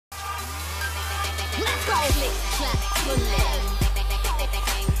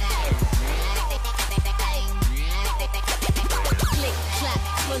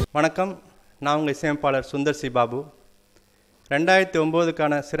வணக்கம், நான் உங்கள் இசையமைப்பாளர் சுந்தர் சி பாபு.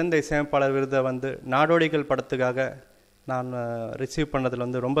 2009க்கான சிறந்த இசையமைப்பாளர் விருதை நாடோடிகள் படத்துக்காக நான் ரிசீவ்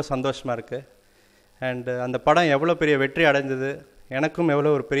பண்ணதில் ரொம்ப சந்தோஷமாக இருக்குது. அண்டு அந்த படம் எவ்வளோ பெரிய வெற்றி அடைந்தது, எனக்கும்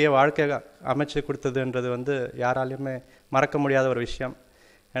எவ்வளோ ஒரு பெரிய வாழ்க்கை அமைச்சு கொடுத்ததுன்றது யாராலையுமே மறக்க முடியாத ஒரு விஷயம்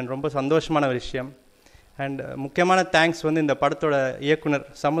அண்ட் ரொம்ப சந்தோஷமான ஒரு விஷயம். அண்ட் முக்கியமான தேங்க்ஸ் இந்த படத்தோட இயக்குனர்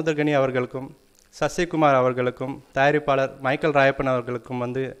சமுத்திரகனி அவர்களுக்கும், சசிகுமார் அவர்களுக்கும், தயாரிப்பாளர் மைக்கேல் ராயப்பன் அவர்களுக்கும்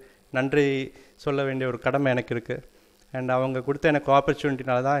நன்றி சொல்ல வேண்டிய ஒரு கடமை எனக்கு இருக்குது. அண்ட் அவங்க கொடுத்த எனக்கு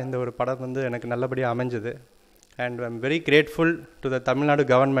ஆப்பர்ச்சுனிட்டினால தான் இந்த ஒரு படம் எனக்கு நல்லபடியாக அமைஞ்சுது. And I'm very grateful to the Tamil Nadu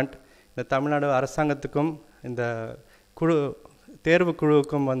government. இந்த தமிழ்நாடு அரசாங்கத்துக்கும் இந்த தேர்வு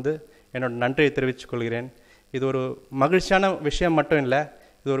குழுவுக்கும் என்னோட நன்றியை தெரிவித்துக் கொள்கிறேன். இது ஒரு மகிழ்ச்சியான விஷயம் மட்டும் இல்லை,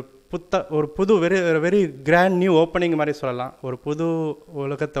 இது ஒரு புது வெரி கிராண்ட் நியூ ஓப்பனிங் மாதிரி சொல்லலாம். ஒரு புது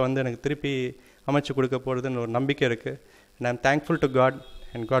உலகத்தை எனக்கு திருப்பி அமைச்சு கொடுக்க போகிறதுன்னு ஒரு நம்பிக்கை இருக்குது. And I am thankful to God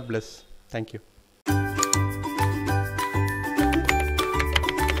and God plus. Thank you.